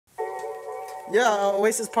Yeah,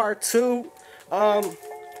 Oasis Part 2.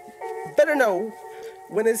 Better know,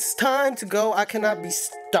 when it's time to go, I cannot be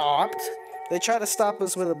stopped. They try to stop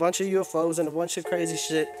us with a bunch of UFOs and a bunch of crazy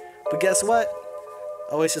shit. But guess what?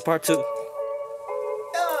 Oasis Part 2.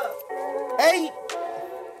 Hey!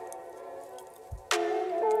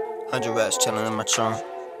 100 rats chillin' in my trunk.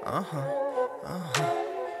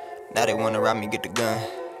 Now they wanna rob me, get the gun.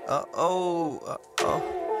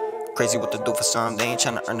 Crazy what to do for some. They ain't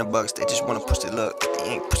tryna earn the bucks, they just wanna push the luck. They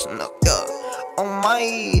ain't pushing up, Oh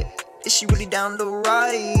my, is she really down to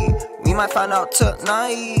ride? We might find out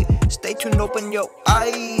tonight. Stay tuned, open your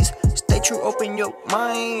eyes. Stay true, open your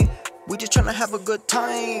mind. We just tryna have a good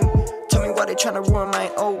time. Tell me why they tryna ruin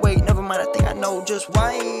mine. Oh wait, never mind, I think I know just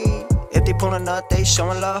why. If they pulling up, they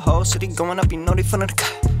showing love. Whole city going up, you know they feeling the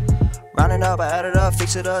guy. Round it up, I add it up,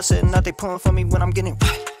 fix it up. Sitting out, they pulling for me when I'm getting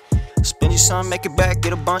right. Spend your son, make it back,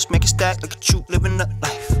 get a bunch, make it stack. Look at you living the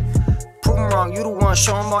life. Prove them wrong, you the one,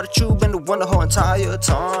 show them all that you been the one the whole entire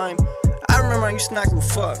time. I remember I used to not give a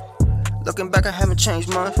fuck. Looking back, I haven't changed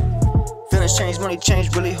much. Feelings changed, money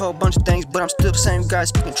changed, really whole bunch of things, but I'm still the same guy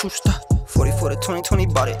speaking true stuff. 44 to 2020,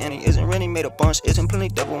 bought it and he isn't really made a bunch. Isn't plenty,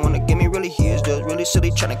 devil wanna give me really, he is just really silly.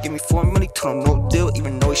 Tryna give me 4 million, told him no deal,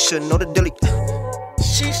 even though he should know the dilly.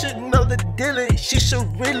 She should know the dilly, she should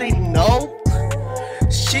really know.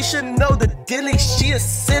 She should know the dilly, she a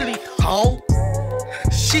silly hoe.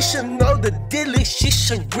 She should know the dilly, she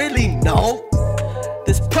should really know.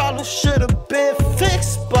 This problem should have been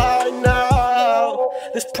fixed by now.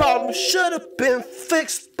 This problem should have been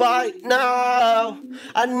fixed by now.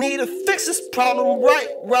 I need to fix this problem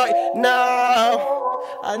right now.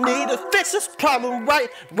 I need to fix this problem right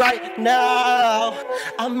now.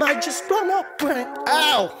 I might just run up right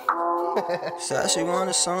out. Said she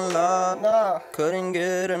wanted some love, Nah. couldn't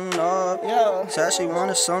get enough. Yeah. Said she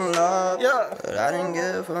wanted some love, Yeah. but I didn't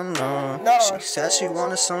give her none. Nah. She said she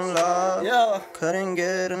wanted some love, Yeah. couldn't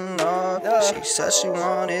get enough. Yeah. She said she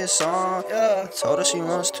wanted some, Yeah. told her she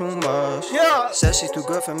wants too much. Yeah. Said she's too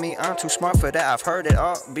good for me, I'm too smart for that, I've heard it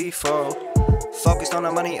all before. Focused on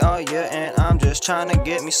the money all year and I'm just trying to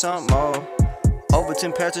get me some more. Over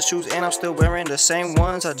 10 pairs of shoes and I'm still wearing the same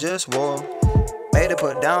ones I just wore. Made her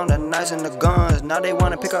put down the knives and the guns, now they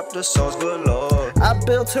wanna pick up the souls, good lord. I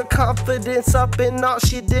built her confidence up and all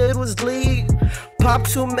she did was lead. Pop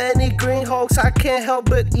too many green holes, I can't help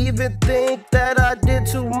but even think that I did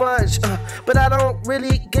too much. But I don't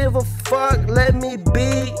really give a fuck, let me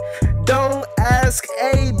be. Don't ask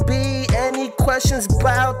AB any questions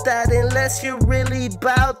about that unless you're really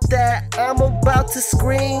about that. I'm about to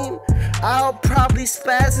scream, I'll probably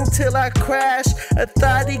spaz until I crash. I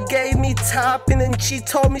thought he gave me top and then she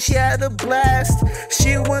told me she had a blast.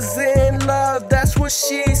 She was in love, that's what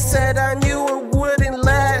she said, I knew it wouldn't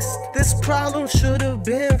last. This problem should have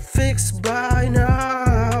been fixed by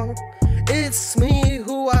now. It's me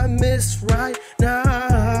who I miss right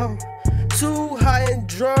now. Too high and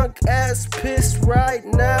drunk, ass pissed right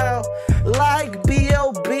now. Like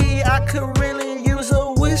B.O.B, I could really use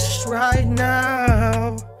a wish right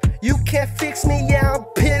now. You can't fix me, yeah, I'm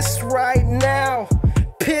pissed right now.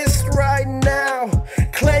 Pissed right now.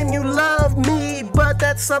 Claim you love me, but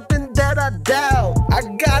that's something that I doubt. I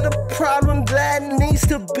got a problem that needs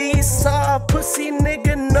to be solved. Pussy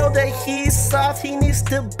nigga know that he's soft, he needs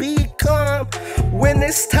to be calm. When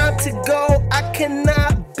it's time to go, I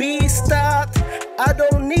cannot be stopped. I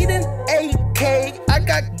don't need an AK, I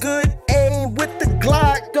got good aim with the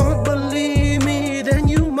Glock. Don't believe me, then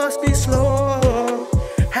you must be slow.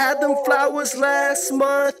 Had them flowers last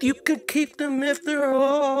month, you can keep them if they're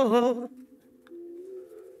old.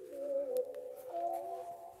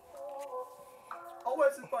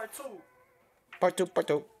 Oasis Part 2. Part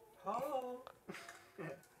 2.